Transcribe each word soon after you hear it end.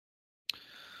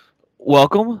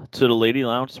Welcome to the Lady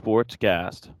Lounge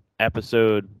Sportscast,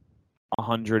 episode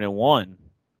 101.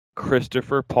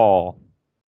 Christopher Paul.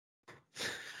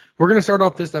 We're going to start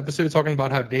off this episode talking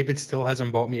about how David still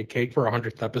hasn't bought me a cake for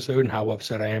 100th episode and how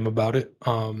upset I am about it.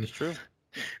 It's true.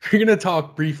 We're going to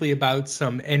talk briefly about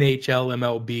some NHL,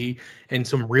 MLB, and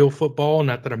some real football,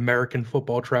 not that American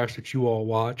football trash that you all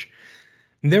watch.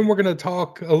 And then we're going to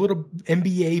talk a little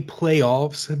NBA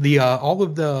playoffs. All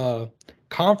of the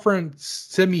conference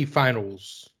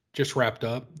semifinals just wrapped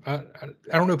up. I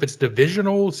don't know if it's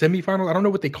divisional, semifinal. I don't know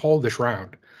what they call this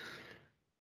round.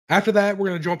 After that, we're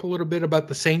going to jump a little bit about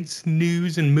the Saints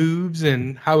news and moves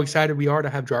and how excited we are to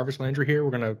have Jarvis Landry here.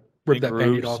 We're going to rip that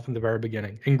Band-Aid off in the very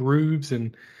beginning. And grooves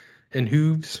and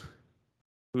hooves.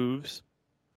 Hooves.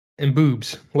 And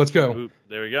boobs. Let's go.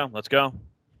 There we go. Let's go.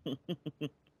 Is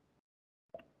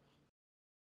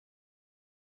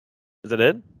that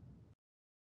it?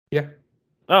 Yeah.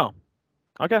 Oh.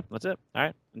 Okay. That's it. All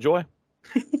right. Enjoy.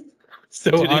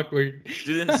 Awkward.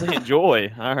 You didn't say enjoy.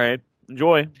 All right.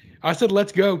 Enjoy. I said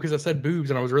let's go because I said boobs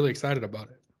and I was really excited about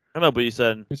it. I know, but you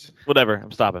said whatever.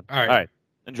 I'm stopping. All right. All right.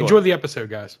 Enjoy the episode,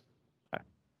 guys.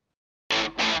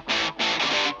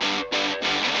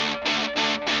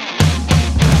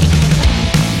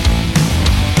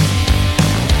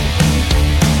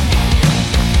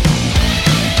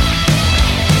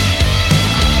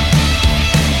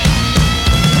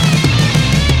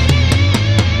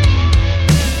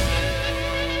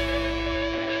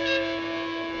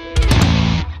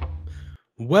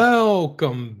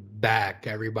 Welcome back,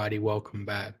 everybody. Welcome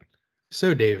back.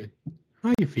 So, David,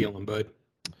 how you feeling, bud?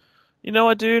 You know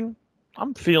what, dude?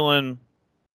 I'm feeling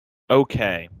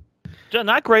okay.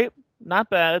 Not great, not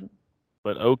bad,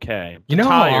 but okay. You know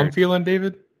how I'm feeling,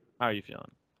 David? How are you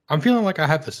feeling? I'm feeling like I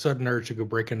have the sudden urge to go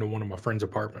break into one of my friend's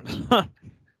apartments.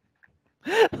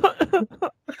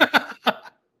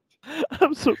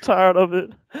 I'm so tired of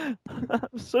it.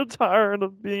 I'm so tired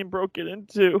of being broken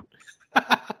into.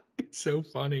 It's so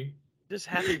funny. This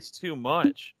happens too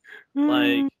much.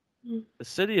 Like, the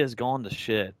city has gone to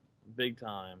shit big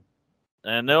time.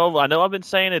 And I know I've been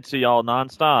saying it to y'all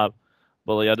nonstop,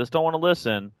 but like, I just don't want to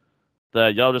listen.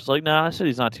 That y'all just like, nah, the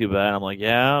city's not too bad. I'm like,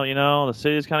 yeah, the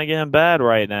city's kind of getting bad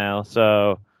right now.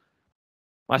 So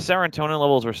my serotonin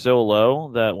levels were so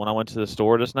low that when I went to the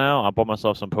store just now, I bought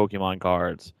myself some Pokemon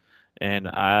cards. And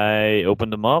I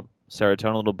opened them up.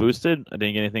 Serotonin a little boosted. I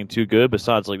didn't get anything too good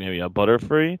besides like maybe a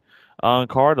Butterfree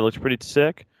card. It looks pretty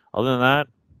sick. Other than that,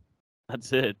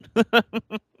 that's it.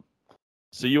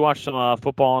 So you watched some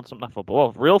football and some not football,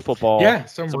 well, real football. Yeah,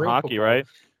 some real hockey, football. right?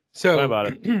 So What about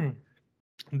it?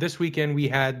 This weekend we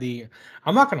had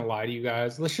I'm not gonna lie to you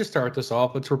guys. Let's just start this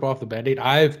off. Let's rip off the Band-Aid.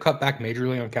 I've cut back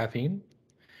majorly on caffeine.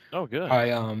 Oh, good.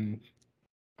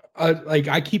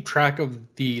 I keep track of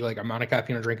the amount of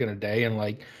caffeine I drink in a day, and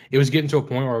it was getting to a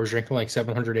point where I was drinking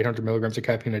 700, 800 milligrams of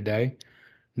caffeine a day.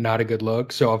 Not a good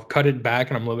look. So I've cut it back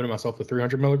and I'm limiting myself to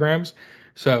 300 milligrams.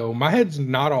 So my head's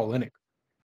not all in it.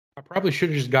 I probably should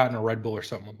have just gotten a Red Bull or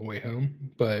something on the way home.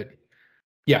 But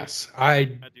yes,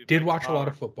 I did watch a lot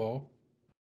of football.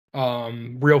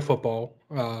 Real football.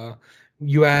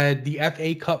 You had the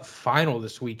FA Cup final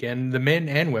this weekend. The men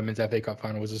and women's FA Cup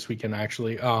final was this weekend,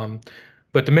 actually.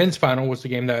 But the men's final was the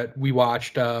game that we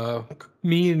watched.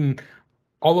 Me and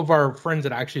all of our friends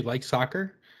that actually like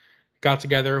soccer got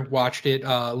together, watched it.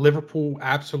 Liverpool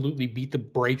absolutely beat the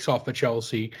brakes off of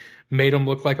Chelsea, made them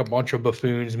look like a bunch of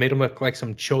buffoons, made them look like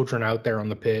some children out there on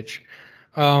the pitch.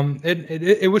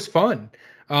 It was fun.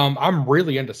 I'm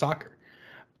really into soccer.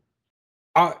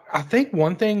 I think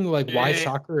one thing why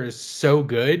soccer is so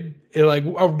good,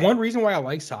 one reason why I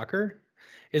like soccer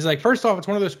is first off, it's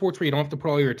one of those sports where you don't have to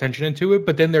put all your attention into it,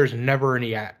 but then there's never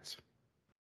any ads.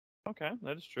 Okay,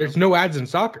 that is true. There's no ads in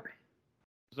soccer.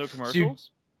 There's no commercials?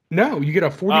 No, you get a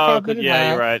 45-minute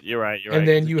half. Yeah, you're right. And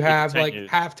then you have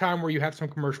halftime where you have some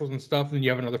commercials and stuff, and then you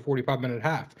have another 45-minute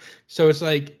half. So it's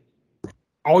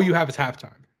all you have is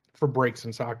halftime for breaks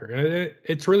in soccer. And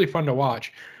it's really fun to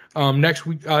watch. Next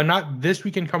week, not this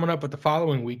weekend coming up, but the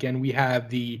following weekend, we have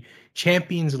the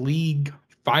Champions League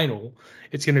final.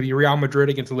 It's going to be Real Madrid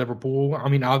against Liverpool. I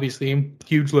mean, obviously, I'm a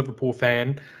huge Liverpool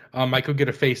fan. I could get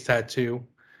a face tattoo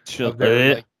of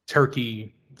their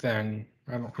turkey thing.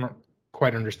 I don't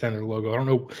quite understand their logo. I don't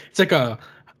know. It's like a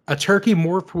turkey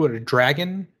morphed with a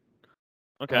dragon.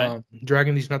 Okay.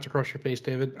 Dragging these nuts across your face,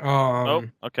 David.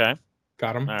 Okay.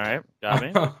 Got him. All right. Got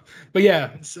me. But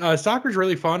yeah, soccer's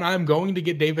really fun. I'm going to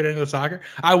get David into soccer.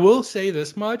 I will say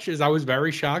this much, is I was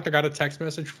very shocked. I got a text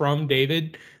message from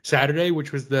David Saturday,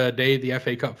 which was the day of the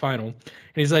FA Cup final. And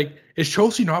he's like, is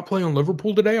Chelsea not playing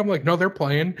Liverpool today? I'm like, no, they're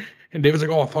playing. And David's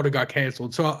like, "Oh, I thought it got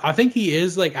canceled." So I think he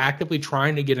is like actively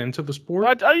trying to get into the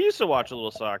sport. I used to watch a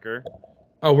little soccer.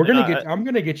 Oh, I'm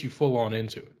gonna get you full on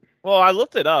into it. Well, I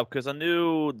looked it up because I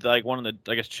knew like one of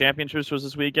the championships was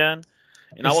this weekend,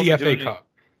 and I It's the wasn't FA doing Cup.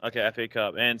 okay, FA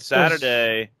Cup, and So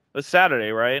Saturday it was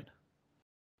Saturday, right?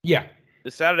 yeah,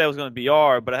 The Saturday was going to be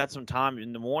BR, but I had some time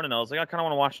in the morning. I was like, I kind of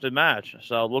want to watch the match,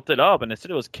 so I looked it up, and it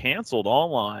said it was canceled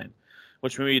online,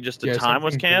 which maybe just the yes, time I'm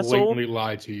was gonna canceled. blatantly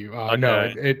lie to you.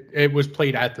 No, Okay, it was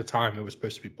played at the time it was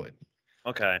supposed to be played.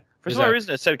 okay. For Is some that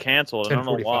reason, it said canceled, and I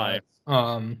don't know why.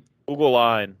 10:45? Google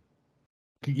lied.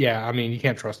 Yeah, I mean you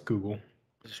can't trust Google.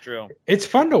 It's true. It's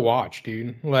fun to watch,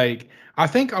 dude. Like, I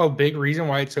think a big reason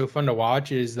why it's so fun to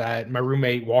watch is that my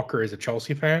roommate Walker is a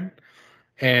Chelsea fan,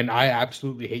 and I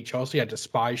absolutely hate Chelsea. I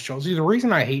despise Chelsea. The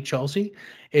reason I hate Chelsea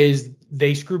is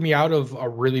they screwed me out of a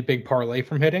really big parlay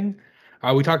from hitting.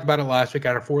 We talked about it last week. I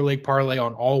had a 4-leg parlay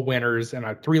on all winners, and I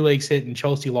had 3 legs hit, and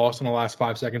Chelsea lost in the last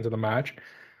 5 seconds of the match.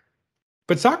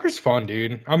 But soccer's fun,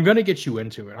 dude. I'm gonna get you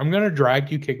into it. I'm gonna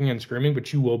drag you kicking and screaming,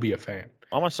 but you will be a fan.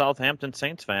 I'm a Southampton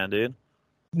Saints fan, dude.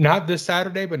 Not this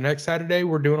Saturday, but next Saturday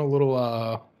we're doing a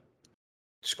little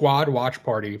squad watch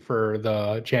party for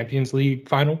the Champions League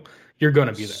final. You're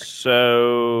gonna be there.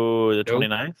 So the Nope.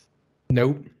 29th?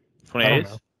 Nope. I don't 28th?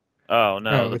 know. Oh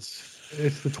no, No, it's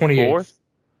the 28th.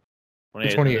 28th.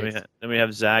 The 28th. Then we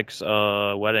have Zach's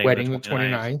wedding. Wedding the 29th.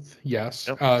 29th. Yes.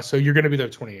 Yep. So you're gonna be there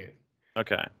 28th.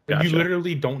 Okay, But you gotcha.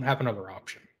 literally don't have another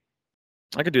option.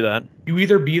 I could do that. You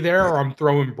either be there or I'm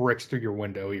throwing bricks through your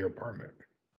window of your apartment.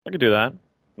 I could do that.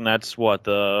 And that's what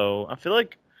I feel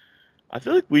like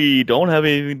we don't have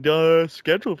anything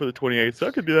scheduled for the 28th, so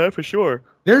I could do that for sure.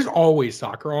 There's always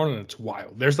soccer on, and it's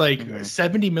wild. There's like Mhm.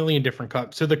 70 million different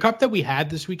cups. So the cup that we had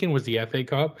this weekend was the FA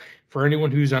Cup. For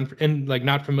anyone who's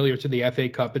not familiar to the FA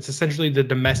Cup, it's essentially the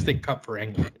domestic cup for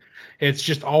England. It's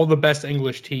just all the best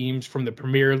English teams from the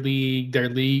Premier League, their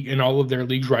league, and all of their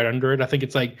leagues right under it. I think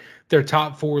it's like their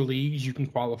top 4 leagues you can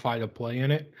qualify to play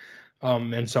in it,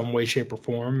 in some way, shape, or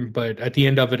form. But at the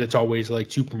end of it, it's always like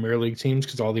 2 Premier League teams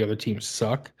because all the other teams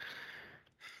suck.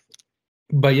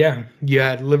 But yeah, you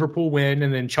had Liverpool win,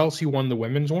 and then Chelsea won the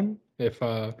women's one. If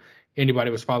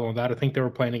anybody was following that, I think they were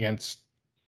playing against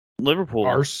Liverpool.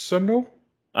 Arsenal.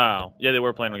 Oh, yeah, they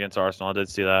were playing against Arsenal. I did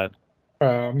see that.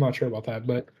 I'm not sure about that,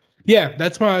 but yeah,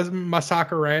 that's my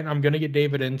soccer rant. I'm gonna get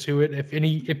David into it.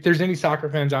 If there's any soccer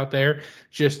fans out there,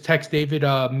 just text David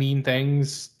mean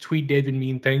things, tweet David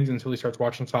mean things until he starts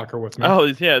watching soccer with me. Oh,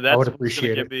 yeah, that's I would what's appreciate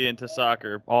gonna it. get me into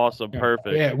soccer. Awesome, Yeah.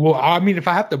 perfect. Yeah, well, I mean, if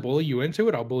I have to bully you into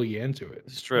it, I'll bully you into it.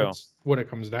 It's true. That's what it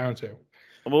comes down to.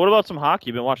 Well, what about some hockey?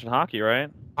 You've been watching hockey, right?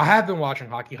 I have been watching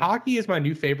hockey. Hockey is my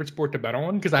new favorite sport to bet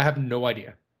on because I have no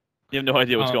idea. You have no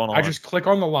idea what's going on. I just click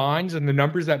on the lines and the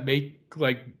numbers that make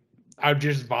like I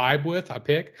just vibe with. I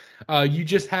pick. You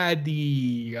just had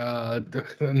the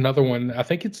another one. I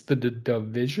think it's the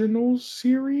divisional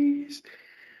series.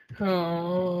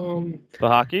 The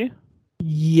hockey?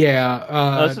 Yeah.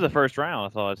 Oh, this is the first round. I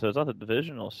thought so. It's not the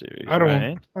divisional series. I don't.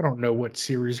 Right? I don't know what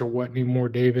series or what anymore,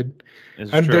 David.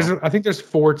 It's And true. I think there's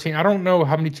 14. I don't know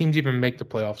how many teams even make the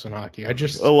playoffs in hockey.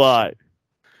 A lot.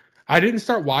 I didn't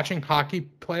start watching hockey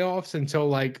playoffs until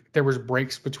like there was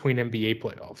breaks between NBA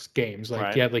playoffs games. Like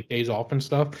Right. you had like days off and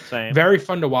stuff. Same. Very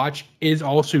fun to watch. Is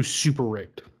also super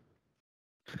rigged.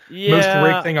 Yeah. Most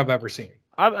rigged thing I've ever seen.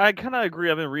 I kind of agree.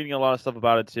 I've been reading a lot of stuff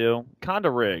about it too. Kind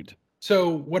of rigged. So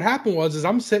what happened was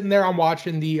I'm sitting there, I'm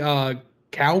watching the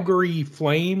Calgary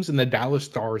Flames and the Dallas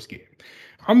Stars game.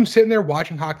 I'm sitting there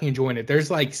watching hockey, enjoying it.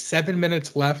 There's like 7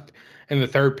 minutes left in the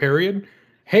third period.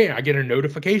 Hey, I get a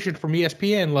notification from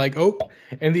ESPN, like, oh,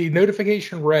 and the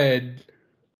notification read,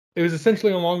 it was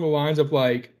essentially along the lines of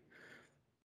like,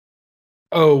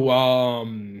 so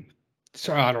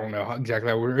I don't know exactly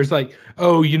how it was like,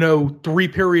 3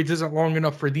 periods isn't long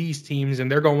enough for these teams, and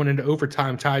they're going into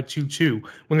overtime tied 2-2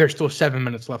 when there's still 7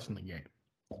 minutes left in the game.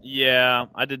 Yeah,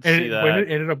 I did see that. When it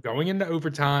ended up going into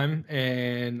overtime,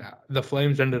 and the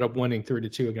Flames ended up winning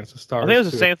 3-2 against the Stars. I think it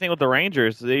was the same thing with the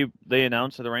Rangers. They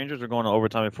announced that the Rangers were going to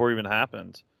overtime before it even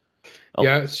happened.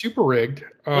 Yeah, it's super rigged.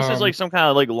 This is like some kind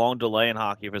of like long delay in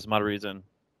hockey for some odd reason.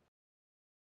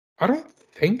 I don't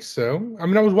think so. I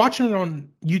mean, I was watching it on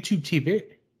YouTube TV.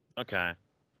 Okay.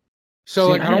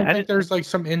 So See, I don't think there's like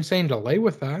some insane delay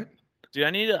with that.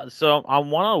 Dude, so I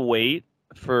want to wait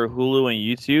for Hulu and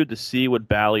YouTube to see what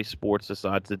Bally Sports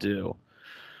decides to do.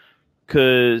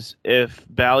 Because if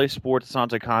Bally Sports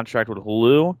signs a contract with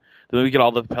Hulu, then we get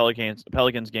all the Pelicans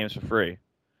games for free.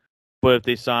 But if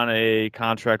they sign a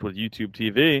contract with YouTube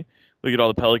TV, we get all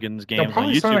the Pelicans games on YouTube. They'll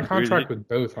probably sign a contract with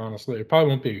both, honestly. It probably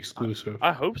won't be exclusive.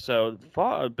 I hope so.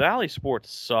 Bally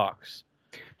Sports sucks.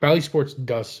 Bally Sports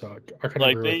does suck. I can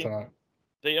Like agree with that.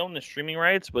 they own the streaming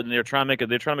rights, but they're trying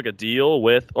to make a deal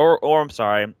with or I'm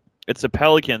sorry, it's the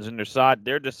Pelicans and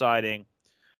they're deciding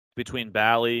between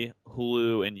Bally,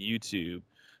 Hulu, and YouTube.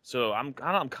 So I'm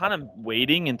kind of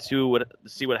waiting to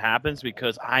see what happens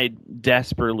because I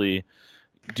desperately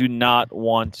do not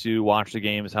want to watch the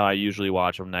games how I usually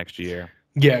watch them next year.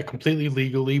 Yeah, completely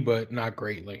legally, but not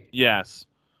greatly. Yes,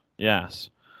 yes.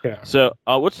 Yeah. So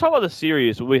let's talk about the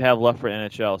series what we have left for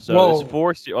NHL. So it's Well,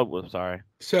 four. Sorry.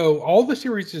 so all the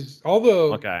series is all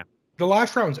Okay. the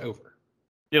last round's over.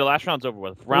 Yeah, the last round's over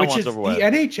with. Round Which one's is over the with.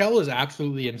 NHL is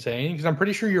absolutely insane because I'm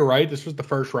pretty sure you're right. This was the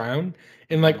first round,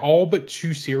 and like Mhm. all but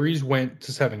two series went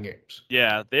to 7 games.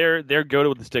 Yeah, they're goated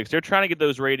with the sticks. They're trying to get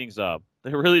those ratings up.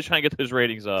 They're really trying to get those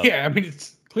ratings up. Yeah, I mean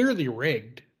it's clearly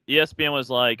rigged. ESPN was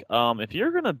like, if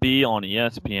you're gonna be on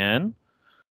ESPN,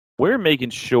 we're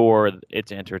making sure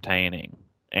it's entertaining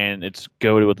and it's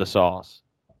goated with the sauce.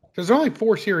 There's only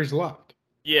 4 series left.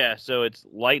 Yeah, so it's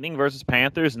Lightning versus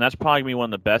Panthers, and that's probably gonna be one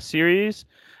of the best series.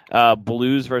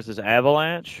 Blues versus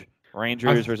Avalanche,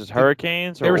 Rangers versus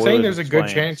Hurricanes, They or were saying Oilers there's a versus good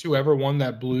Flames. chance whoever won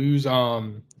that Blues who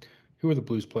are the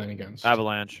Blues playing against?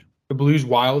 Avalanche. The Blues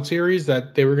Wild series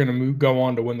that they were going to go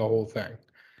on to win the whole thing.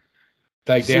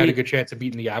 Like they had a See, good chance of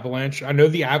beating the Avalanche. I know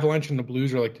the Avalanche and the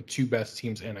Blues are like the two best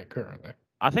teams in it currently.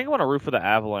 I think I want to root for the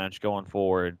Avalanche going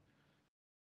forward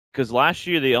because last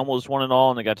year they almost won it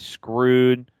all and they got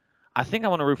screwed. I think I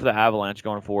want to root for the Avalanche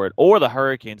going forward or the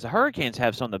Hurricanes. The Hurricanes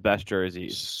have some of the best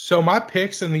jerseys. So my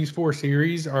picks in these 4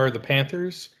 series are the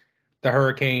Panthers, the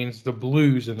Hurricanes, the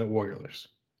Blues, and the Oilers.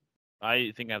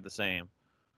 I think I have the same.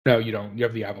 No, you don't. You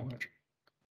have the Avalanche.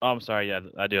 Oh, I'm sorry. Yeah,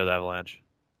 I do have the Avalanche.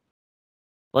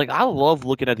 Like, I love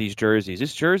looking at these jerseys.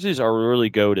 These jerseys are really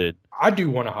goated. I do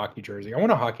want a hockey jersey. I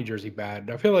want a hockey jersey bad.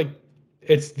 I feel like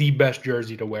it's the best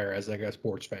jersey to wear as like a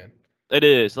sports fan. It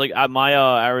is. Like, my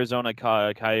Arizona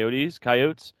Coyotes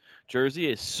jersey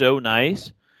is so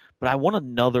nice, but I want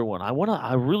another one.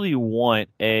 I really want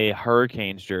a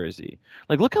Hurricanes jersey.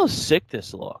 Like, look how sick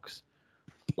this looks.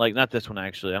 Like, not this one,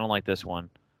 actually. I don't like this one.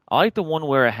 I like the one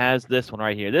where it has this one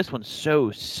right here. This one's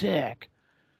so sick.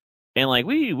 And, like,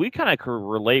 we kind of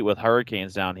relate with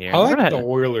Hurricanes down here. I like the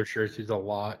Oilers jerseys a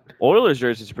lot. Oilers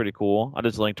jersey is pretty cool. I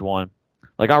just linked one.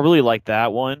 Like, I really like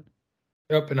that one.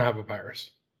 Yep, and I have a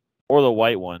Pirates. Or the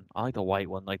white one. I like the white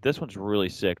one. Like, this one's really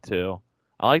sick, too.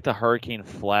 I like the Hurricane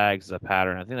flags, the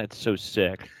pattern. I think that's so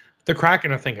sick. The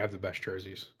Kraken, I think, have the best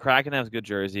jerseys. Kraken has good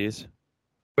jerseys.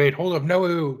 Wait, hold up.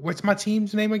 No, what's my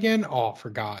team's name again? Oh,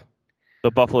 forgot.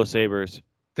 The Buffalo Sabres.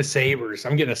 The Sabres.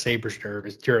 I'm getting a Sabres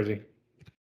jersey.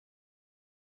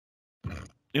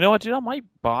 You know what, dude? I might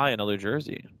buy another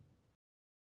jersey.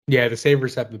 Yeah, the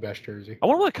Sabres have the best jersey. I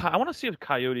want to see if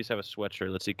Coyotes have a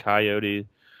sweatshirt. Let's see, Coyote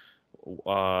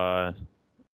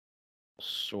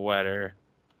sweater.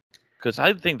 Because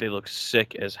I think they look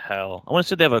sick as hell. I want to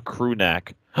say they have a crew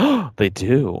neck. They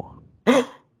do.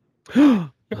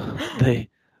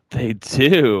 They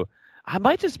do. I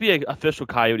might just be an official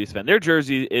Coyotes fan. Their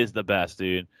jersey is the best,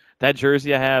 dude. That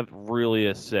jersey I have really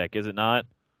is sick, is it not?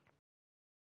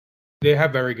 They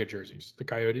have very good jerseys. The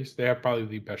Coyotes, they have probably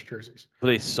the best jerseys. But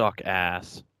they suck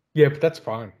ass. Yeah, but that's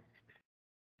fine.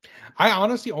 I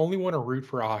honestly only want to root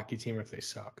for a hockey team if they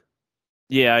suck.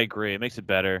 Yeah, I agree. It makes it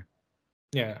better.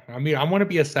 Yeah, I mean, I want to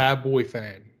be a sad boy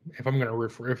fan if I'm gonna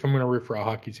root for a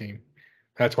hockey team.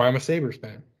 That's why I'm a Sabres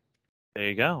fan. There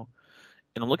you go.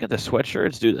 And look at the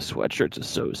sweatshirts, dude. The sweatshirts are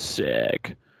so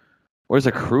sick. Where's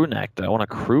a crew neck, though? I want a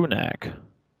crew neck.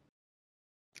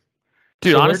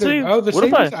 Dude, So honestly, the what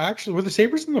if Sabres actually were the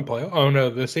Sabres in the playoffs? Oh no,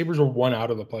 the Sabres were one out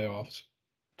of the playoffs.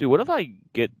 dude, what if I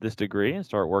get this degree and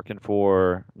start working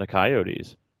for the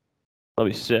Coyotes?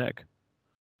 That'd be sick.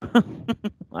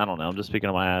 I don't know. I'm just speaking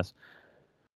on my ass.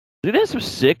 Dude, they have some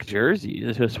sick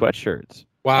jerseys, sweatshirts.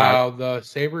 Wow, the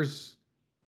Sabres.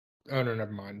 Oh no,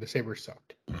 never mind. The Sabres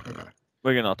sucked. Okay.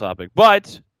 We're getting off topic,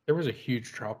 but There was a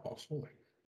huge drop off.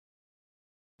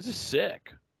 this is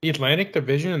sick. The Atlantic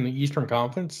Division and the Eastern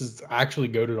Conference is actually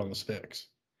goated on the sticks.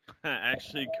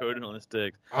 Actually coded on the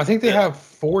sticks. I think they have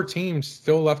 4 teams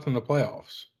still left in the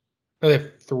playoffs. No, they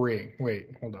have 3. Wait,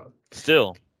 hold on.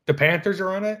 Still. The Panthers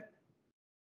are in it.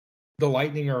 The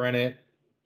Lightning are in it.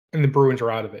 And the Bruins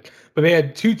are out of it. But they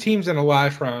had 2 teams in the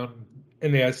last round,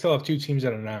 and they still have 2 teams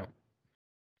in it now.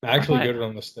 They actually goated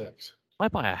on the sticks.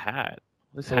 Might buy a hat.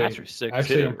 This hats are sick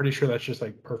Actually, too. I'm pretty sure that's just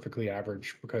like perfectly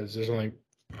average because there's only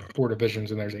 4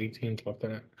 divisions and there's 8 teams left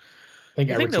in it. I think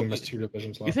every team has 2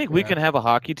 divisions left. You think we can have a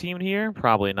hockey team here?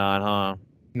 Probably not, huh?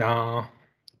 Nah.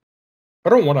 I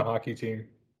don't want a hockey team.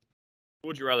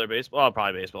 Would you rather baseball? Oh,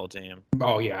 probably baseball team.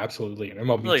 Oh, yeah, absolutely. An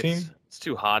MLB Really, team? it's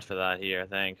too hot for that here, I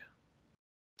think.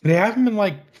 They have them in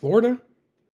like Florida.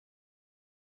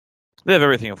 They have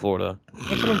everything in Florida,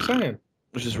 That's what I'm saying.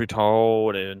 which is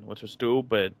retarded, which is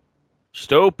stupid.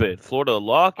 Stupid. Florida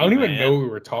lucky, I don't even know man. what we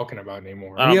were talking about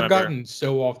anymore. I We don't have remember. gotten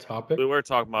so off topic. We were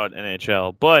talking about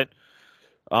NHL, but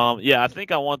yeah, I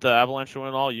think I want the Avalanche to win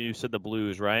it all. You said the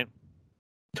Blues, right?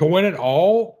 To win it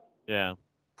all, Yeah.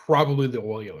 probably the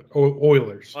Oilers.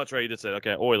 Oh, that's right. You did say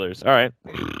okay. Oilers. All right.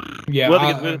 Yeah, We'll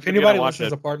have to get, we'll if have to get and anybody watch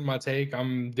listens it. to Pardon My Take,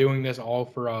 I'm doing this all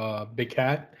for Big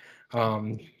Cat.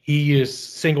 He is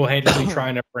single-handedly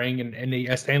trying to bring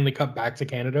a Stanley Cup back to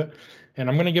Canada, and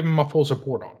I'm going to give him my full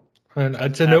support on it. And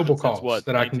Hasn't it's a noble happened since cause what,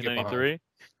 that I can get behind. 1993?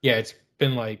 Yeah, it's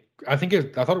been like I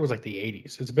thought it was like the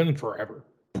 80s. It's been forever.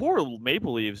 Poor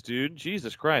Maple Leafs, dude.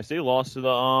 Jesus Christ, they lost to the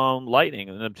Lightning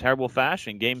in a terrible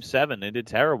fashion. Game 7, they did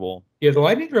terrible. Yeah, the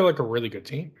Lightning are like a really good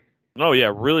team. Oh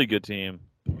yeah, really good team.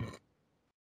 All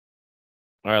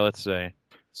right, let's see.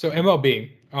 So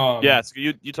MLB. Yes,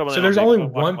 you talk about So the there's MLB. only I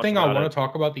don't watch one much thing I about want it. to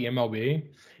talk about the MLB,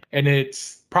 and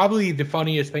it's probably the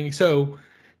funniest thing. So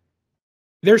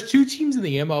there's two teams in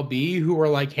the MLB who are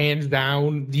like hands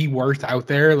down the worst out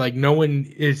there. Like no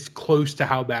one is close to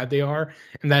how bad they are,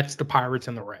 and that's the Pirates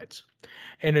and the Reds.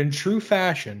 And in true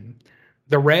fashion,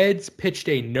 the Reds pitched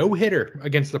a no-hitter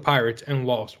against the Pirates and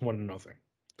lost 1-0.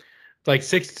 Like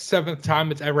sixth, seventh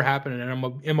time it's ever happened in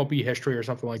MLB history or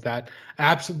something like that.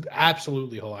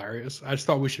 Absolutely hilarious. I just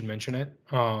thought we should mention it.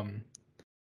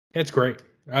 It's great.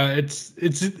 It's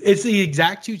the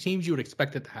exact two teams you would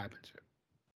expect it to happen to.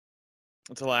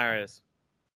 It's hilarious.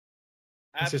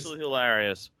 It's just Absolutely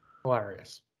hilarious.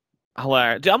 hilarious.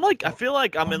 Hilarious. Dude, I feel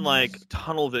like I'm in like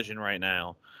tunnel vision right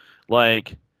now.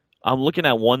 Like I'm looking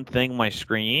at one thing on my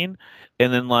screen,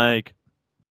 and then like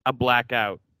I black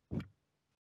out.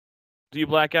 Do you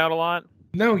black out a lot?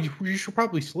 No, you should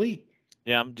probably sleep.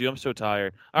 Yeah, I'm so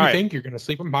tired. All You right. think you're gonna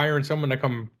sleep? I'm hiring someone to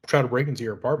come try to break into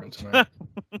your apartment tonight.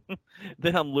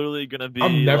 Then I'm literally gonna be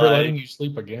I'm never like, letting you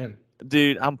sleep again.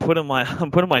 dude, I'm putting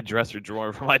my dresser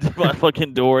drawer for my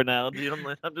fucking door now, dude.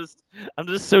 I'm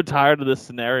just so tired of this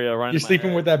scenario running. You're in my sleeping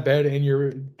head. with that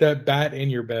bat in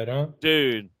your bed, huh?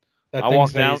 Dude. That I thing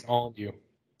walked down. stays on you.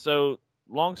 So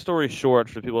long story short,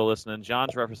 for people listening,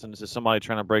 John's referencing this to somebody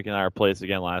trying to break into our place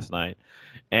again last night,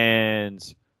 and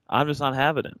I'm just not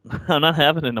having it. I'm not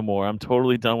having it anymore. I'm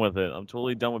totally done with it. I'm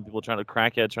totally done with people trying to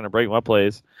crackhead trying to break my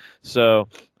place. So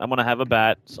I'm gonna have a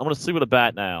bat. I'm gonna sleep with a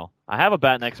bat now. I have a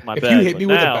bat next to my If bed. you hit but me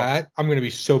with a now, bat, I'm gonna be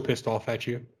so pissed off at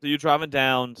you. so you're driving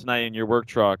down tonight in your work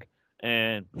truck,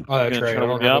 and Oh, you're that's gonna right. try I to wake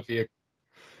don't me have a up. vehicle.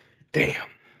 Damn.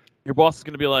 Your boss is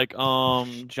gonna be like,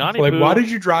 Johnny Like, Poo. why did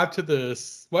you drive to the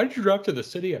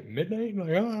city at midnight?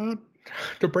 Like,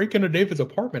 to break into David's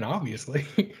apartment, obviously.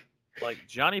 Like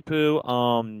Johnny Poo,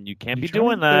 you can't be Johnny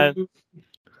doing that. Poo.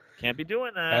 Can't be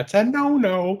doing that. That's a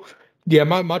no. Yeah,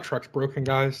 my truck's broken,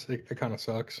 guys. It kind of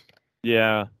sucks.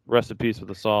 Yeah. Rest in peace with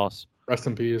the sauce. Rest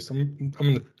in peace. I'm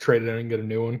gonna trade it in and get a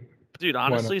new one. Dude,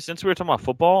 honestly, since we were talking about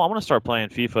football, I'm gonna start playing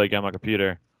FIFA again on my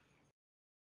computer.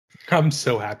 I'm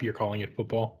so happy you're calling it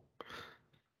football.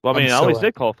 Well, I mean, I so always happy.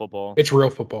 did call football. It's real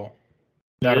football.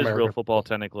 It is real football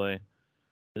technically.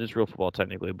 It is real football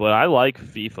technically, but I like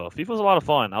FIFA. FIFA was a lot of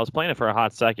fun. I was playing it for a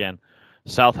hot second.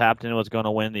 Southampton was going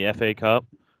to win the FA Cup,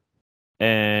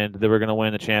 and they were going to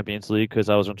win the Champions League because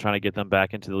I was trying to get them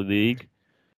back into the league.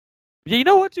 Yeah, you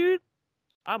know what, dude?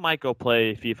 I might go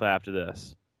play FIFA after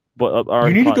this. But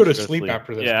you need to go to sleep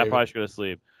after this. Yeah, David. I probably should go to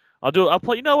sleep. I'll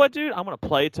play. You know what, dude? I'm gonna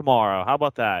play tomorrow. How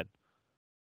about that?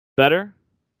 Better?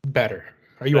 Better.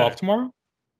 Are you off tomorrow?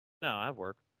 No, I have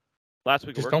work. Last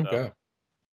week Just work, don't though. go.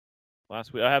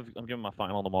 Last week I'm giving my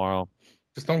final tomorrow.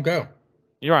 Just don't go.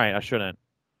 You're right. I shouldn't.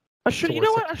 You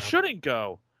know what? I It's shouldn't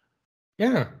go.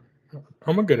 Yeah,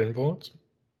 I'm a good influence.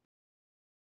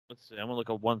 Let's see. I'm gonna look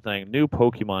up one thing. New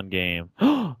Pokemon game.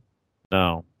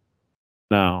 No.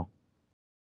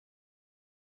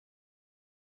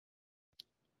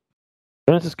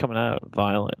 When is this coming out?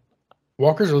 Violet.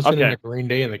 Walker's listening to Green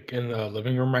Day in the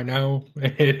living room right now.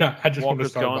 And I just want to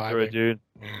start going vibing. through it, dude.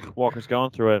 Walker's going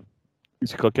through it.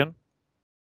 He's cooking.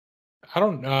 I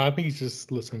don't know. I think he's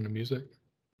just listening to music.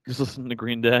 Just listening to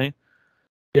Green Day.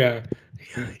 Yeah,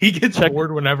 he gets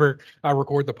bored whenever I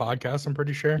record the podcast. I'm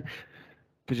pretty sure.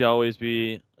 Cause you always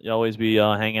be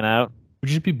hanging out. We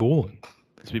just be bulling.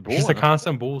 Just be bulling. Just a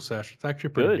constant bull session. It's actually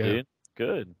pretty good,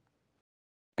 dude.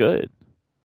 Good.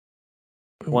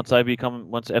 Once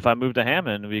if I move to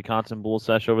Hammond, it'll be a constant bull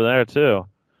sesh over there too.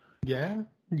 Yeah.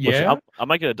 I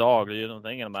might get a dog. Dude, I'm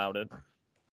thinking about it.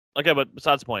 Okay, but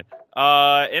besides the point.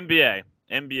 NBA.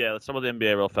 Let's talk about the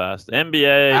NBA real fast.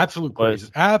 NBA. Absolute crazy.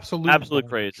 Absolute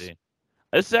crazy.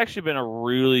 This has actually been a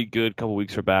really good couple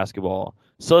weeks for basketball.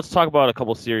 So let's talk about a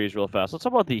couple series real fast. Let's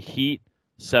talk about the Heat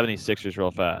 76ers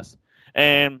real fast.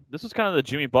 And this was kind of the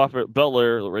Jimmy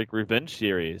Butler like revenge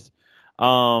series.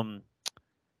 Um,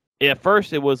 at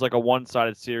first, it was like a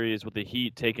one-sided series with the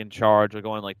Heat taking charge, or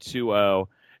going like 2-0.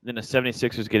 Then the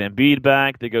 76ers get Embiid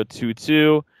back. They go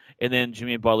 2-2. And then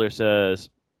Jimmy Butler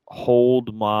says,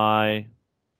 hold my...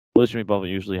 What does Jimmy Butler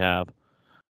usually have?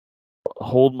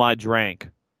 Hold my drink.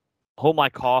 Hold my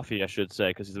coffee, I should say,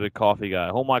 because he's a big coffee guy.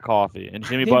 Hold my coffee. And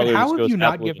Jimmy David, Butler how just have goes... you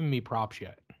not given me props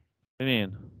yet? What do you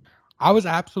mean? I was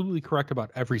absolutely correct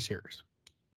about every series.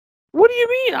 What do you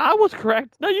mean? I was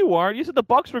correct. No, you weren't. You said the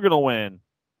Bucks were going to win.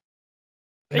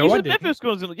 And No, you I said didn't. Memphis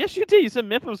was going to. Yes, you did. You said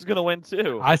Memphis was going to win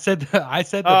too. I said the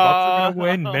Bucks were going to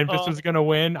win. Memphis was going to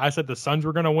win. I said the Suns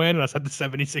were going to win. And I said the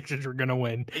 76ers were going to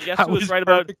win. And guess who was right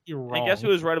about? And guess who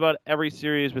was right about every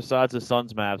series besides the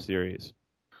Suns Mavs series?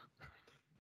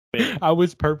 I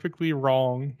was perfectly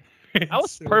wrong. I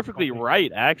was so perfectly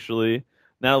right, actually.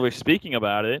 Now that we're speaking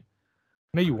about it.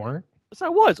 No, you weren't. Yes, I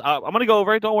was. I'm going to go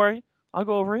over it. Don't worry. I'll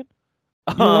go over it.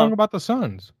 You were wrong about the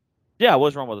Suns. Yeah, I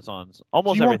was wrong with the Suns.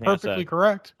 Almost you everything weren't perfectly I said.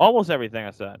 correct. Almost everything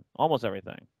I said. Almost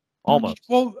everything. Almost.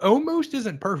 Well, almost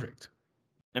isn't perfect.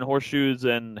 And horseshoes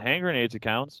and hand grenades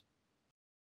accounts.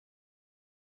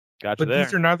 Got you but there.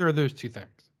 These are neither of those two things.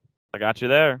 I got you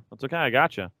there. That's okay. I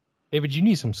got you. David, you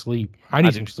need some sleep. I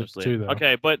need some sleep too, though.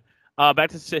 Okay, but back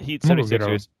to Heat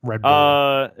 76ers.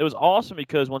 It was awesome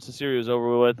because once the series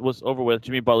was over with,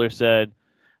 Jimmy Butler said,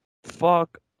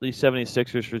 "Fuck the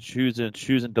 76ers for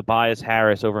choosing Tobias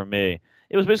Harris over me."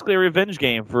 It was basically a revenge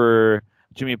game for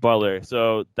Jimmy Butler.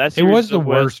 So that it was the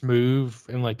worst move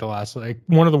in like the last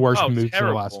one of the worst moves in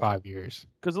the last 5 years.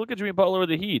 Because look at Jimmy Butler with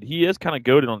the Heat. He is kind of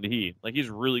goated on the Heat. Like he's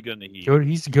really good in the Heat.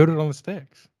 He's goated on the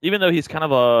sticks. Even though he's kind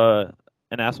of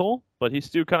an asshole, but he's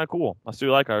still kind of cool. I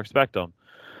respect him.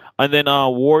 And then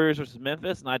Warriors versus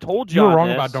Memphis, and I told you were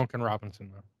wrong about Duncan Robinson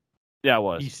though. Yeah, I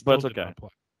was, but it's okay.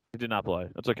 He did not play.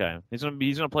 That's okay. He's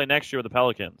gonna play next year with the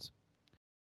Pelicans.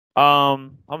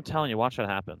 I'm telling you, watch that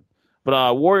happen.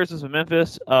 But Warriors versus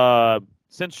Memphis.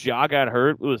 Since Ja got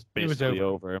hurt, it was basically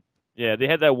over. Yeah, they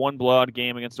had that one blowout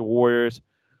game against the Warriors.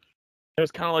 It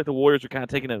was kind of like the Warriors were kind of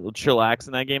taking a chillax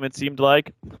in that game. It seemed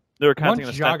like they were kind of taking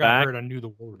a step back. Once Ja got hurt, I knew the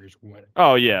Warriors were winning.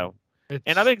 Oh yeah,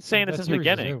 and I've been saying it since the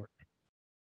beginning.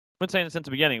 I've been saying it since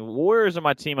the beginning. Warriors are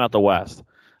my team out the West.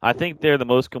 I think they're the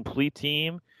most complete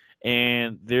team.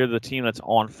 And they're the team that's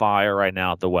on fire right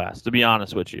now at the West, to be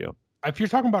honest with you. If you're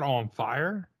talking about on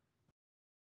fire,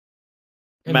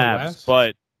 in Mavs, the West,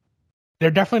 but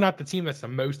they're definitely not the team that's the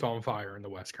most on fire in the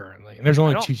West currently. And there's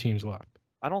only 2 teams left.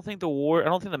 I don't think the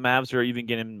Mavs are even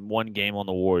getting one game on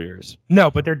the Warriors.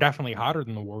 No, but they're definitely hotter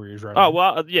than the Warriors right now. Oh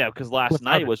well, yeah, because last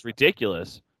night was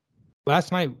ridiculous.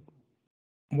 Last night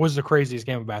was the craziest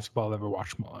game of basketball I've ever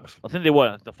watched in my life. I think they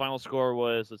won. The final score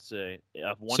was, let's see,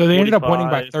 so they ended up winning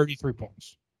by 33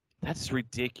 points. That's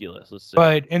ridiculous. Let's see.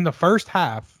 But in the first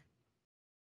half,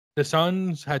 the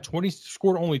Suns had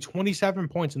scored only 27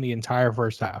 points in the entire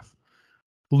first half.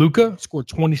 Luka scored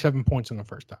 27 points in the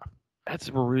first half. That's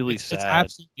really sad. It's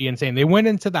absolutely insane. They went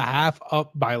into the half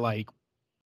up by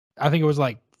I think it was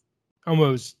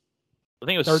almost. I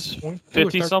think it was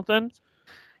 50 something.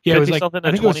 Yeah, it was something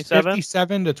to 27.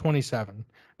 57 to 27.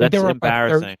 That's they were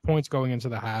embarrassing. Up by 30 points going into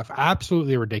the half.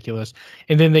 Absolutely ridiculous.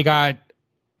 And then they got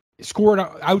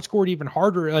outscored even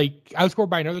harder, outscored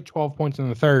by another 12 points in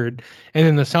the third. And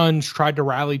then the Suns tried to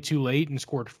rally too late and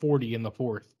scored 40 in the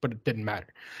fourth, but it didn't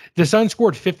matter. The Suns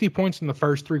scored 50 points in the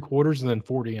first 3 quarters and then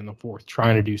 40 in the fourth,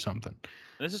 trying to do something.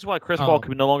 This is why Chris Paul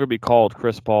can no longer be called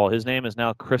Chris Paul. His name is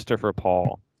now Christopher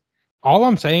Paul. All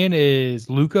I'm saying is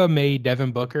Luka made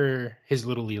Devin Booker his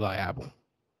little Eli Apple.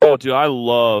 Oh, dude, I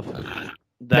love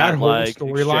that whole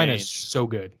storyline is so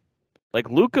good. Like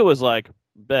Luka was like,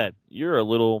 "Bet you're a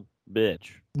little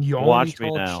bitch. You watch me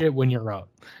now." Shit when you're up.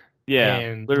 Yeah,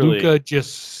 and literally. Luka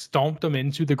just stomped him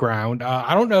into the ground.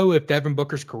 I don't know if Devin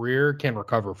Booker's career can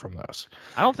recover from this.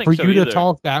 I don't think for so you either. to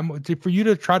talk that much, for you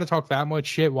to try to talk that much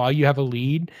shit while you have a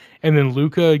lead, and then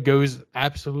Luka goes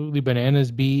absolutely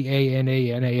bananas,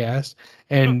 BANANAS,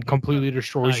 and completely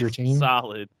destroys your team.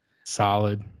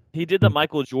 Solid. He did the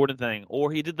Michael Jordan thing,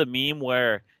 or he did the meme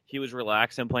where he was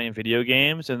relaxing playing video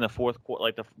games, and the fourth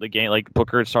quarter, the game,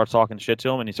 Booker starts talking shit to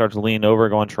him, and he starts leaning over,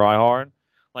 going try hard.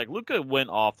 Luka went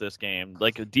off this game,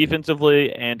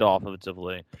 defensively and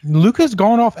offensively. Luka's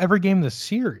gone off every game this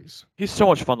series. He's so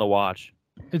much fun to watch.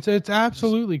 It's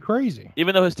absolutely crazy.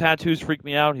 Even though his tattoos freak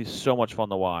me out, he's so much fun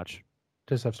to watch.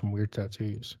 Does have some weird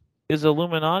tattoos. His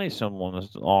Illuminati symbol on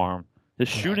his arm, his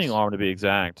shooting arm to be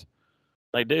exact.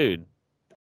 Dude.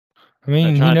 I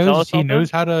mean, he knows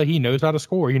how to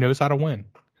score. He knows how to win.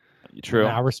 True.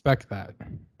 I respect that.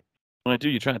 When I do,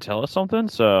 you trying to tell us something?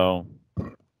 So,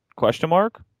 question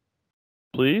mark?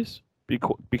 Please be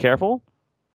careful.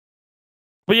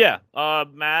 But yeah,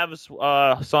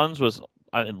 Mavs Suns was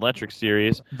an electric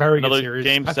series. Very Another good series.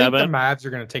 Game I 7. think the Mavs are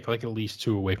going to take like at least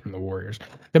 2 away from the Warriors.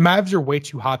 The Mavs are way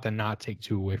too hot to not take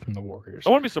 2 away from the Warriors. I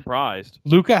wouldn't be surprised.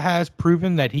 Luka has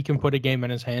proven that he can put a game in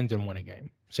his hands and win a game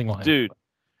single-handed. Dude,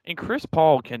 and Chris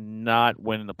Paul cannot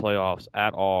win in the playoffs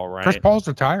at all, right? Chris Paul's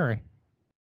retiring.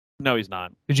 No, he's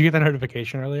not. Did you get that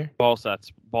notification earlier? Ball Sack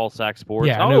Sports.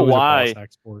 Yeah, I don't know why. I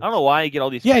don't know why you get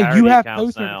all these. Yeah, you have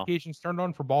post notifications turned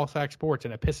on for Ball Sack Sports,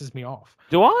 and it pisses me off.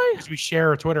 Do I? Because we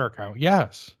share a Twitter account.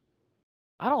 Yes.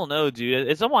 I don't know, dude.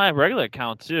 It's on my regular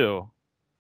account too.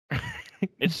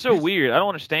 It's so weird. I don't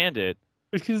understand it.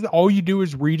 It's because all you do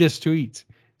is read his tweets.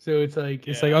 So it's like,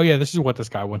 oh yeah, this is what this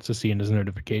guy wants to see in his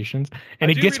notifications, and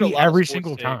it gets me every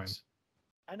single time.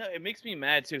 I know, it makes me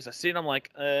mad too because I see it and I'm like,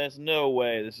 there's no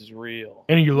way this is real.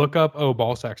 And you look up,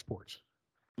 Ball Sack Sports.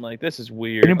 I'm like, this is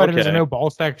weird. Anybody doesn't know Ball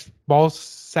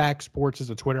Sack Sports is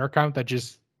a Twitter account that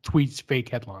just tweets fake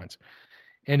headlines,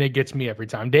 and it gets me every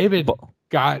time. David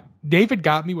got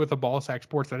me with a Ball Sack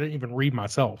Sports. I didn't even read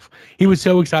myself. He was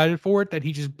so excited for it that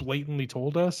he just blatantly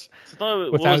told us. So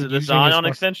what was it? The Zion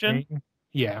extension?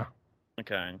 Yeah.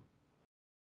 Okay.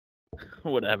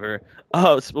 Whatever.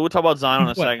 Oh, so we'll talk about Zion in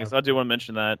a second. So I do want to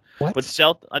mention that. What? But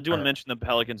I do want to mention the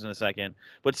Pelicans in a second.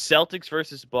 But Celtics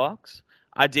versus Bucks.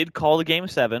 I did call the Game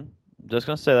 7. I'm just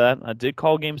gonna say that I did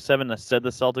call Game 7. I said the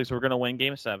Celtics were gonna win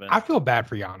Game 7. I feel bad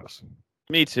for Giannis.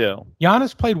 Me too.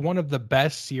 Giannis played one of the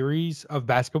best series of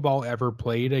basketball ever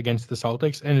played against the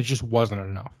Celtics, and it just wasn't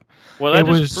enough. Well, that it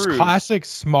was classic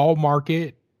small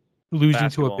market losing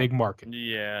to a big market.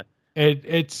 Yeah.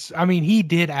 I mean, he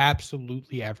did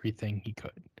absolutely everything he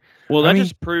could. Well, that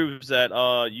just proves that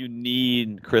you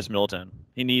need Chris Middleton.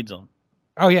 He needs him.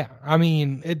 Oh, yeah. I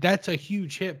mean, that's a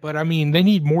huge hit, but I mean, they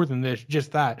need more than this,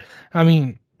 just that. I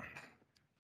mean,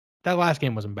 that last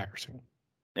game was embarrassing.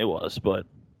 It was, but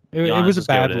it was a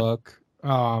bad look.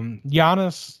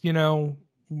 Giannis,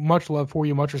 much love for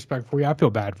you, much respect for you. I feel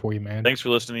bad for you, man. Thanks for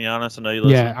listening, Giannis. I know you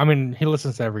listen. Yeah, I mean, he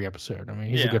listens to every episode. I mean,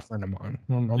 he's a good friend of mine.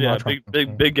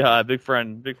 Big guy, big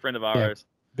friend of ours. Yeah,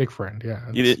 big friend, yeah.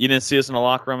 You didn't see us in the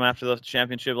locker room after the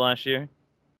championship last year?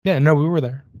 Yeah, no, we were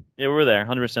there. Yeah, we were there,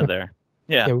 100% there.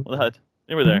 Yeah,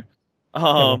 we were there.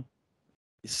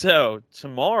 So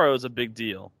tomorrow is a big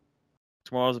deal.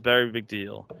 Tomorrow's a very big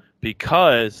deal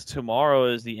because tomorrow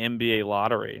is the NBA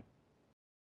lottery.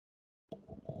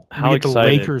 How excited! The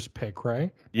Lakers pick,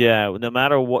 right? Yeah, no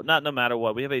matter what,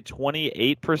 we have a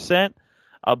 28%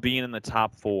 of being in the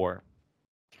top 4.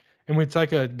 And it's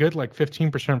like a good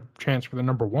 15% chance for the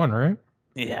number 1, right?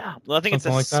 Yeah, well, I think it's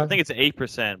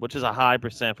 8%, which is a high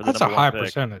percent for the number 1 pick. That's a high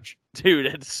percentage, dude.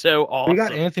 It's so awesome. We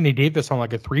got Anthony Davis on a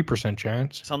 3%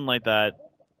 chance, something like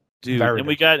that, dude. And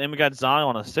we got Zion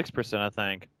on a 6%, I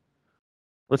think.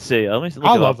 Let's see. Let me look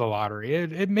I love the lottery.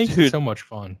 It makes it so much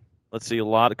fun. Let's see a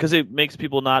lot because it makes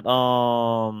people not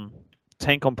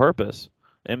tank on purpose.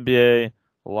 NBA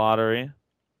lottery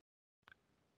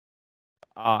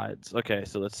odds. Okay,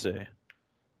 so let's see.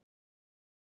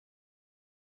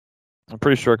 I'm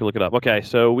pretty sure I can look it up. Okay,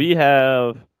 so we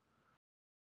have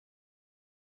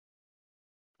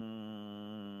a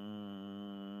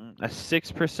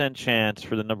 6% chance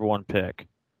for the number 1 pick.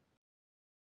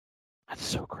 That's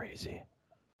so crazy.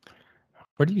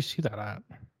 Where do you see that at?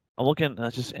 I'm looking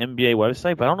at just NBA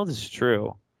website, but I don't know if this is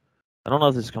true. I don't know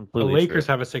if this is completely true. The Lakers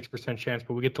have a 6% chance,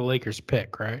 but we get the Lakers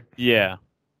pick, right? Yeah.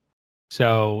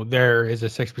 So there is a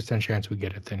 6% chance we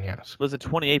get it then, yes. There's a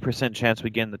 28% chance we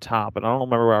get in the top, and I don't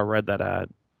remember where I read that at.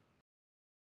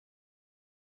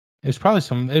 It's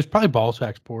probably Ball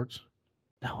Sack Sports.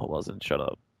 No, it wasn't. Shut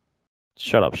up.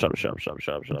 Shut up.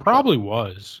 It probably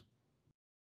was.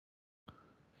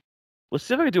 Let's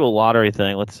see if I can do a lottery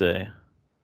thing. Let's see.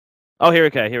 Oh, here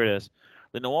it is.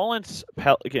 The New Orleans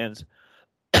Pelicans,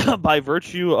 by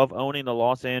virtue of owning the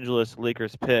Los Angeles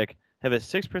Lakers pick, have a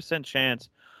 6% chance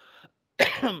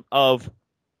of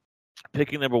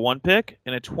picking number 1 pick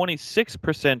and a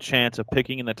 26% chance of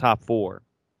picking in the top 4.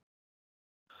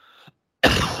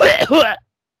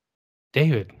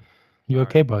 David, you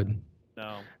okay, bud?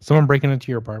 No. Someone breaking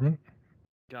into your apartment?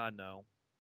 God, no.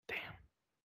 Damn.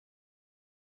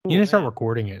 You need to start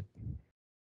recording it.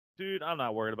 Dude, I'm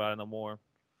not worried about it no more.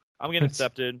 I'm getting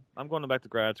accepted. I'm going back to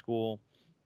grad school.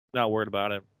 Not worried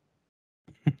about it.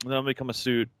 Then I'll become a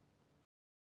suit.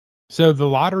 So the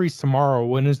lottery's tomorrow.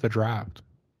 When is the draft?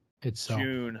 It's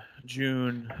June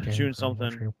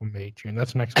something. May, June.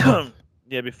 That's next month.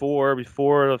 Yeah, before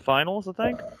the finals, I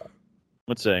think.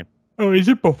 Let's see. Oh, is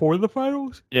it before the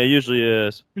finals? Yeah, it usually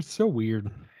is. It's so weird.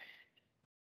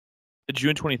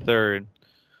 June 23rd.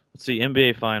 Let's see,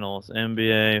 NBA Finals.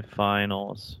 NBA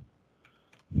Finals.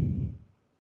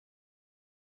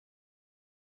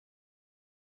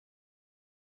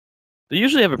 They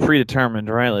usually have a predetermined,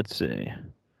 right? Let's see.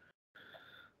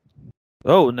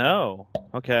 Oh, no.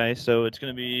 Okay, so it's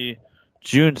going to be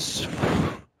June something.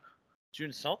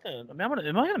 I mean,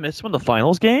 am I gonna miss one of the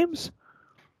finals games?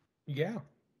 Yeah.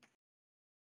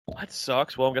 That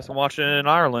sucks. Well, I guess I'm watching it in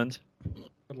Ireland.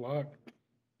 Good luck.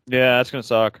 Yeah, that's gonna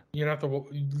suck. You don't have to.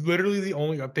 Literally, the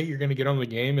only update you're gonna get on the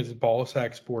game is Ball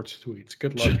Sack Sports tweets.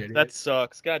 Good luck, idiot. That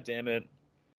sucks. God damn it.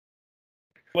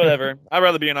 Whatever. I'd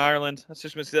rather be in Ireland.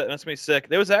 That's me sick.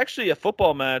 There was actually a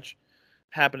football match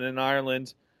happening in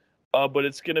Ireland, but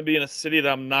it's gonna be in a city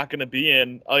that I'm not gonna be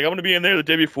in. Like I'm gonna be in there the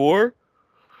day before.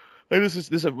 Like this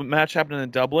is a match happening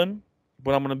in Dublin,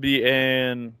 but I'm gonna be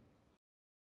in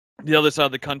the other side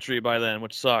of the country by then,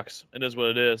 which sucks. It is what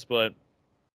it is, but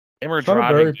we're It's not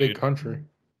driving, a very dude. big country.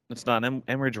 It's not.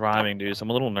 And we're driving, dude, so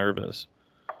I'm a little nervous.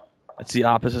 It's the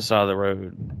opposite side of the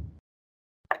road.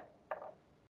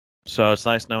 So it's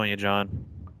nice knowing you, John.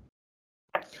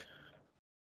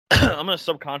 I'm going to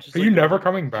subconsciously... Are you never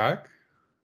coming back?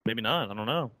 Maybe not. I don't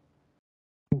know.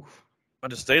 I'll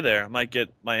just stay there. My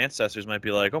ancestors might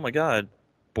be like, oh my god,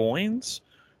 Boynes?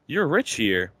 You're rich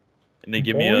here. And they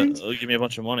give me a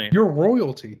bunch of money. You're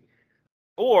royalty.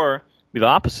 Or be the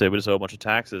opposite. We just owe a bunch of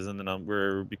taxes and then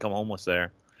we become homeless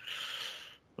there.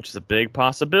 Which is a big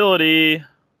possibility.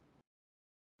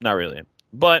 Not really.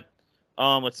 But,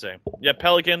 let's see. Yeah,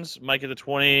 Pelicans might get the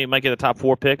 20, might get the top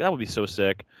 4 pick. That would be so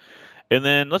sick. And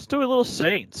then let's do a little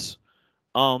Saints.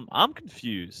 I'm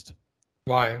confused.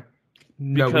 Why?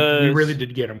 No, we really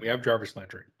did get him. We have Jarvis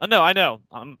Landry. I know.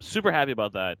 I'm super happy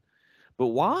about that. But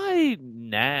why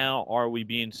now are we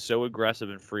being so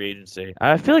aggressive in free agency?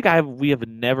 I feel like we have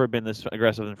never been this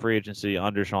aggressive in free agency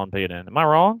under Sean Payton. Am I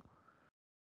wrong?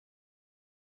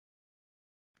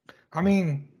 I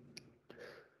mean,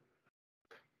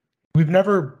 we've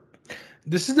never.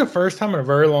 This is the first time in a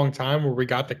very long time where we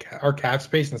got our cap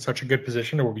space in such a good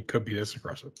position where we could be this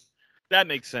aggressive. That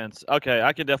makes sense. Okay,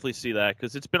 I can definitely see that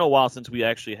because it's been a while since we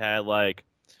actually had like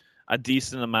a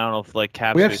decent amount of like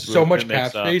cap space. We have so much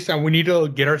cap space, and we need to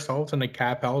get ourselves in the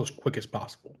cap hell as quick as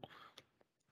possible.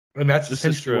 And that's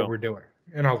essentially what we're doing,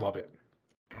 and I love it.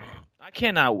 I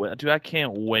cannot wait, dude. I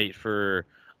can't wait for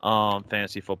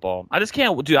fantasy football. I just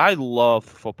can't, dude. I love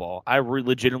football. I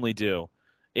legitimately do.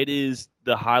 It is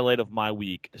the highlight of my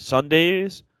week.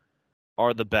 Sundays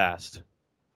are the best.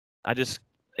 It's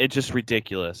just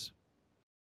ridiculous.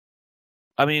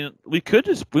 I mean, we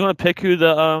want to pick who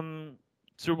the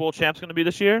Super Bowl champ's going to be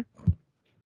this year.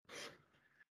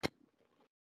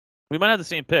 We might have the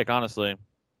same pick, honestly.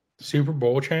 Super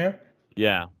Bowl champ?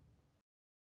 Yeah.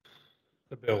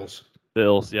 The Bills.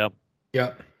 Bills, yep.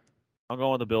 Yep. I'm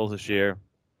going with the Bills this year.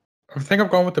 I think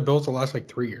I've gone with the Bills the last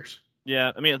 3 years.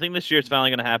 Yeah, I mean, I think this year it's finally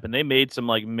going to happen. They made some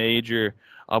major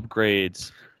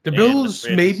upgrades. The Bills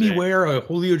made me wear a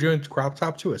Julio Jones crop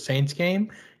top to a Saints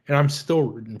game, and I'm still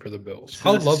rooting for the Bills.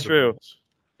 I love the Bills.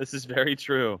 This is very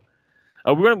true.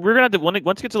 We're gonna have to once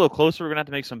it gets a little closer, we're gonna have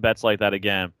to make some bets like that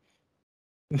again.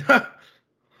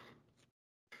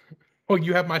 Well,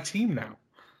 you have my team now.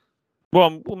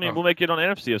 Well, we'll make it on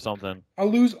NFC or something. I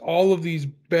lose all of these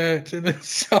bets, and it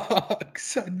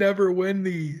sucks. I never win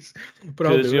these. But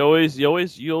because you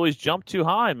always jump too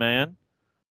high, man.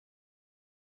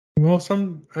 Well,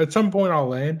 at some point I'll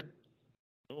land,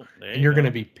 and you're gonna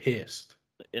be pissed.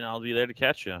 And I'll be there to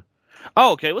catch you.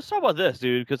 Oh, okay. Let's talk about this,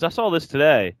 dude, because I saw this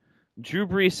today. Drew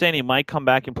Brees saying he might come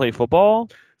back and play football.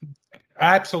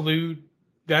 Absolute.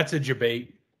 That's a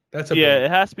debate. It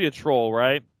has to be a troll,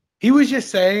 right? He was just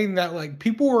saying that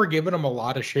people were giving him a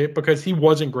lot of shit because he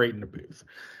wasn't great in the booth.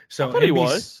 So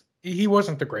he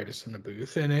wasn't the greatest in the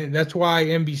booth, and that's why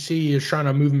NBC is trying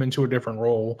to move him into a different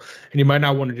role. And he might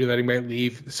not want to do that. He might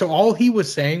leave. So all he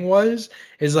was saying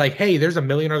is like, hey, there's a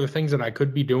million other things that I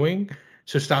could be doing.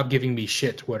 So stop giving me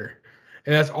shit, Twitter.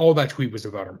 And that's all that tweet was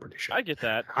about, I'm pretty sure. I get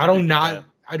that. I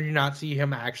do not see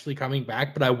him actually coming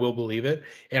back, but I will believe it.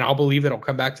 And I'll believe that he'll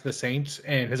come back to the Saints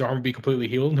and his arm will be completely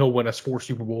healed and he'll win us 4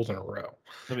 Super Bowls in a row.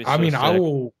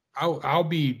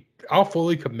 I'll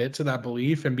fully commit to that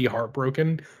belief and be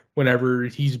heartbroken whenever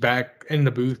he's back in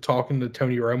the booth talking to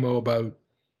Tony Romo about,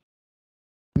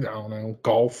 I don't know,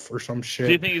 golf or some shit.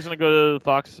 Do you think he's going to go to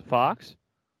Fox?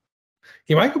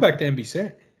 He might go back to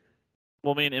NBC.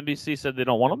 Well, I mean, NBC said they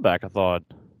don't want him back, I thought.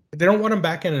 They don't want him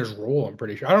back in his role, I'm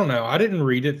pretty sure. I don't know. I didn't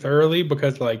read it thoroughly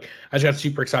because, I just got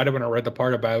super excited when I read the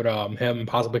part about him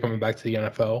possibly coming back to the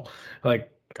NFL.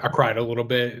 I cried a little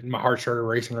bit. My heart started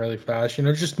racing really fast.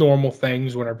 Just normal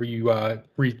things whenever you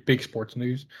read big sports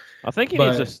news. I think he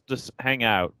needs to But just hang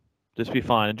out, just be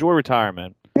fine, enjoy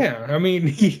retirement. yeah, I mean,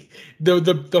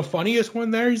 the funniest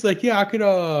one there, he's like, yeah, I could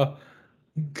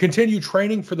continue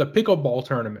training for the pickleball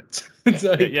tournaments. It's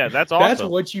Yeah, like yeah, that's that's awesome.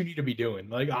 what you need to be doing.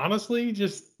 Like honestly,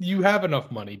 just you have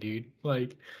enough money, dude.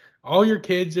 Like all your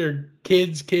kids are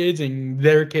kids, and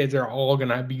their kids are all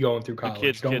gonna be going through The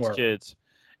college. Don't worry. kids.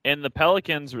 And the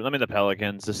Pelicans,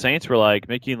 the Saints were like,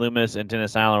 Mickey Loomis and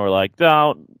Dennis Allen were like,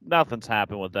 no, nothing's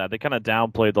happened with that. They kind of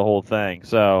downplayed the whole thing.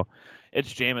 So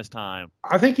it's Jameis time.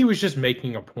 I think he was just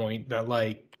making a point that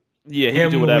like Yeah, he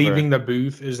can do him whatever. leaving the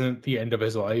booth isn't the end of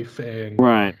his life, and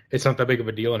Right. it's not that big of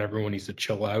a deal, and everyone needs to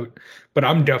chill out. But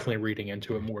I'm definitely reading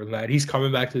into it more than that. He's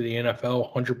coming back to the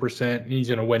NFL 100%, and he's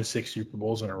going to win 6 Super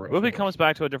Bowls in a row. What if he For us. comes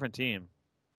back to a different team?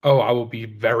 Oh, I will be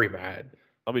very mad.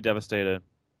 I'll be devastated.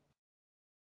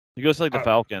 He goes to like the Uh,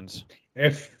 Falcons.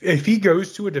 if he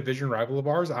goes to a division rival of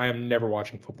ours, I am never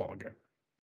watching football again.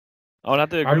 I would have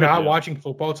to agree I'm with not you. watching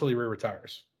football till he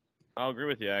retires I'll agree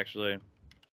with you, actually.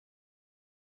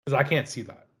 because I can't see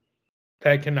that.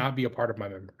 That cannot be a part of my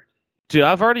memory. Dude,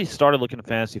 I've already started looking at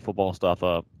fantasy football stuff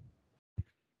up.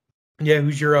 Yeah,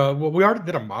 who's your? Well, we already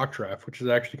did a mock draft, which is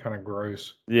actually kind of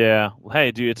gross. Yeah.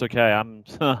 Hey, dude, it's okay. I'm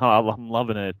I'm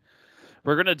loving it.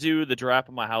 We're gonna do the draft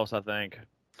at my house, I think.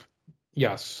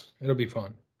 Yes, it'll be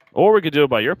fun. Or we could do it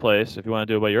by your place if you want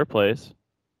to do it by your place.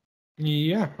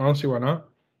 Yeah, I don't see why not.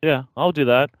 Yeah, I'll do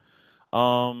that.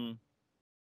 Um,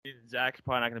 Zach's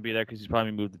probably not gonna be there because he's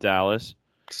probably moved to Dallas.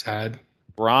 Sad.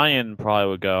 Brian probably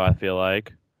would go. I feel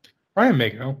like. Ryan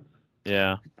Mako.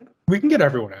 Yeah. We can get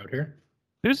everyone out here.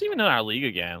 Who's even in our league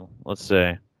again? Let's see.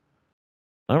 I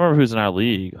don't remember who's in our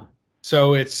league.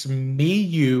 So it's me,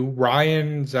 you,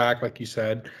 Ryan, Zach, like you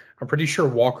said. I'm pretty sure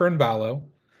Walker and Ballo,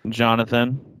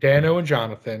 Jonathan. Dano and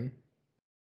Jonathan,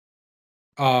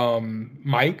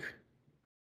 Mike,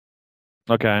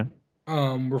 Okay.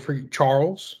 we're for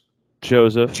Charles,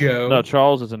 Joseph. Joe. No,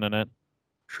 Charles isn't in it.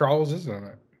 Charles is in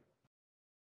it.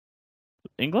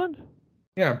 England?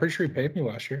 Yeah, I'm pretty sure he paid me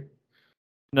last year.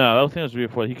 No, I don't think it was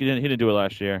before. He didn't do it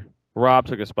last year. Rob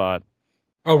took a spot.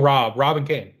 Oh, Rob and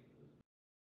Kane.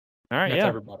 All right, That's yeah.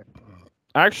 everybody.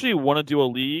 I actually want to do a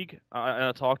league.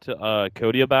 I talked to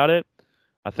Cody about it.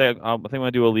 I think I'm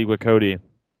gonna do a league with Cody.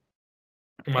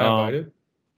 Am I invited?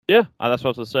 Yeah, that's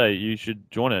what I was gonna say. You should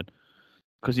join it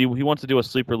because he wants to do a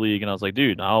sleeper league, and I was like,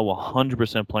 dude, I'll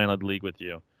 100% play in a league with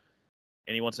you.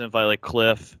 And he wants to invite like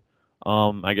Cliff,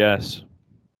 I guess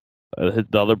the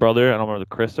other brother. I don't remember the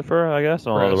Christopher. I guess I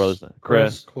don't know the brothers.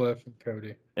 Chris, Cliff, and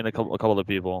Cody. and a couple other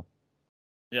people.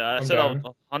 Yeah, I said down.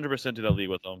 I'll 100% do that league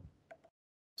with them.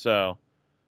 So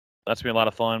that's gonna be a lot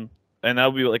of fun, and that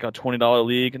would be like a $20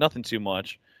 league, nothing too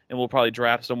much, and we'll probably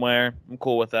draft somewhere. I'm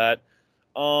cool with that.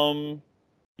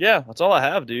 Yeah, that's all I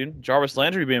have, dude. Jarvis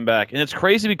Landry being back, and it's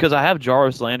crazy because I have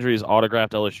Jarvis Landry's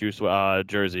autographed LSU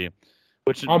jersey,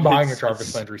 which I'm buying a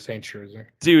Jarvis Landry Saints jersey.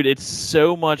 Dude, it's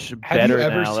so much better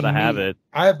now that I have it.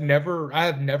 I have never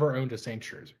owned a Saints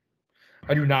jersey.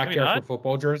 I do not care for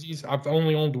football jerseys. I've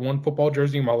only owned one football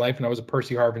jersey in my life, and that was a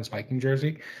Percy Harvin's Viking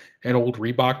jersey, an old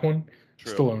Reebok one.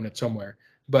 True. Still own it somewhere.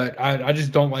 But I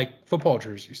just don't like football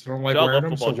jerseys. I don't like wearing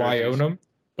them, so why own them?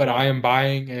 But I am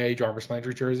buying a Jarvis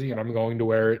Landry jersey, and I'm going to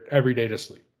wear it every day to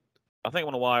sleep. I think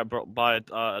I'm going to buy a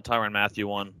Tyrann Mathieu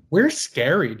one. We're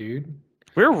scary, dude.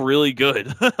 We're really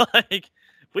good. Like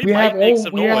we might have make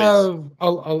some noise. We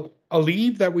have a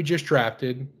lead that we just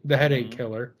drafted, the headache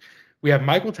killer. We have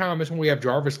Michael Thomas and we have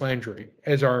Jarvis Landry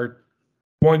as our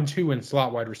 1, 2, and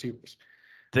slot wide receivers.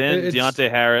 Then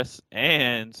Deontay Harris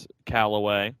and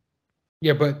Callaway.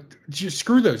 Yeah, but just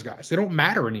screw those guys. They don't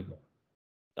matter anymore.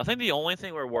 I think the only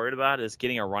thing we're worried about is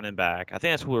getting a running back. I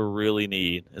think that's what we really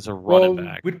need is a running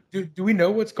back. Do we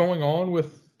know what's going on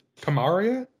with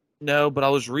Kamara yet? No, but I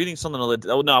was reading something.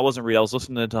 Oh, no, I wasn't reading. I was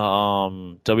listening to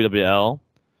WWL,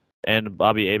 and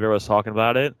Bobby Aber was talking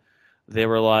about it. They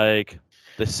were like,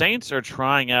 the Saints are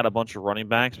trying out a bunch of running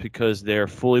backs because they're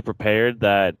fully prepared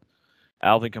that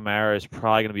Alvin Kamara is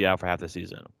probably going to be out for half the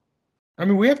season. I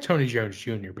mean, we have Tony Jones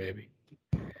Jr., baby.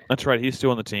 That's right. He's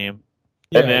still on the team.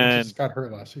 Yeah, and then he just got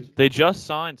hurt last season. They just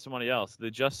signed somebody else. They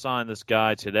just signed this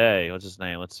guy today. What's his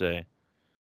name? Let's see.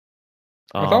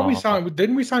 I thought we signed.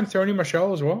 Didn't we sign Sony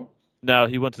Michel as well? No,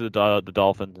 he went to the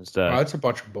Dolphins instead. Oh, that's a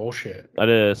bunch of bullshit. That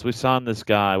is. We signed this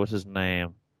guy. What's his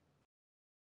name?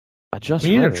 We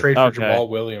need to trade for Jamal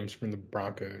Williams from the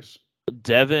Broncos.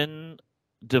 Devine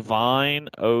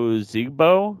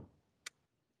Ozigbo?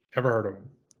 Never heard of him.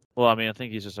 Well, I mean, I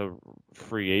think he's just a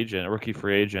rookie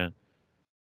free agent.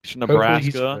 He's from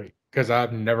Nebraska. Because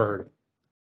I've never heard of him.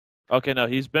 Okay, no,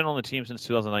 he's been on the team since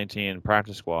 2019,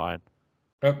 practice squad.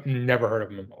 I've never heard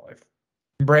of him in my life.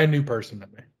 Brand new person to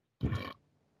me.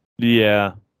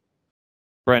 Yeah,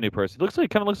 brand new person.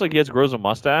 Kind of looks like he grows a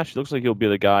mustache. He looks like he'll be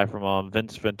the guy from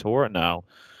Vince Ventura. No,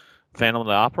 Phantom of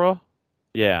the Opera.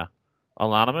 Yeah,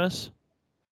 Anonymous.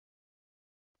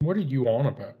 What are you on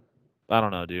about? I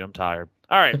don't know, dude. I'm tired.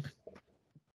 All right.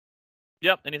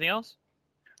 Yep. Anything else?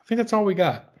 I think that's all we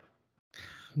got.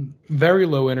 Very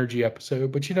low energy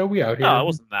episode, but we out here. No, it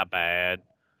wasn't that bad.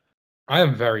 I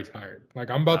am very tired. Like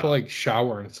I'm about to Oh.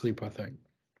 shower and sleep, I think.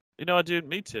 You know what, dude?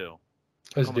 Me too.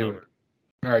 Let's do it.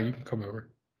 All right, you can come over.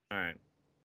 All right.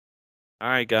 All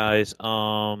right, guys.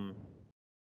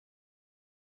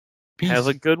 Peace. Have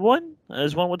a good one,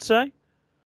 as one would say.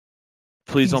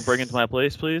 Please don't break into my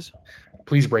place, please.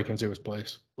 Please break into his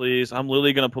place. Please. I'm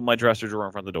literally gonna put my dresser drawer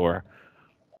in front of the door.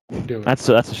 Do it. That's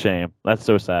a shame. That's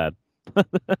so sad.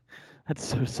 That's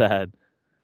so sad.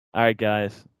 All right,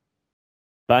 guys.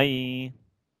 Bye.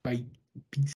 Bye. Peace.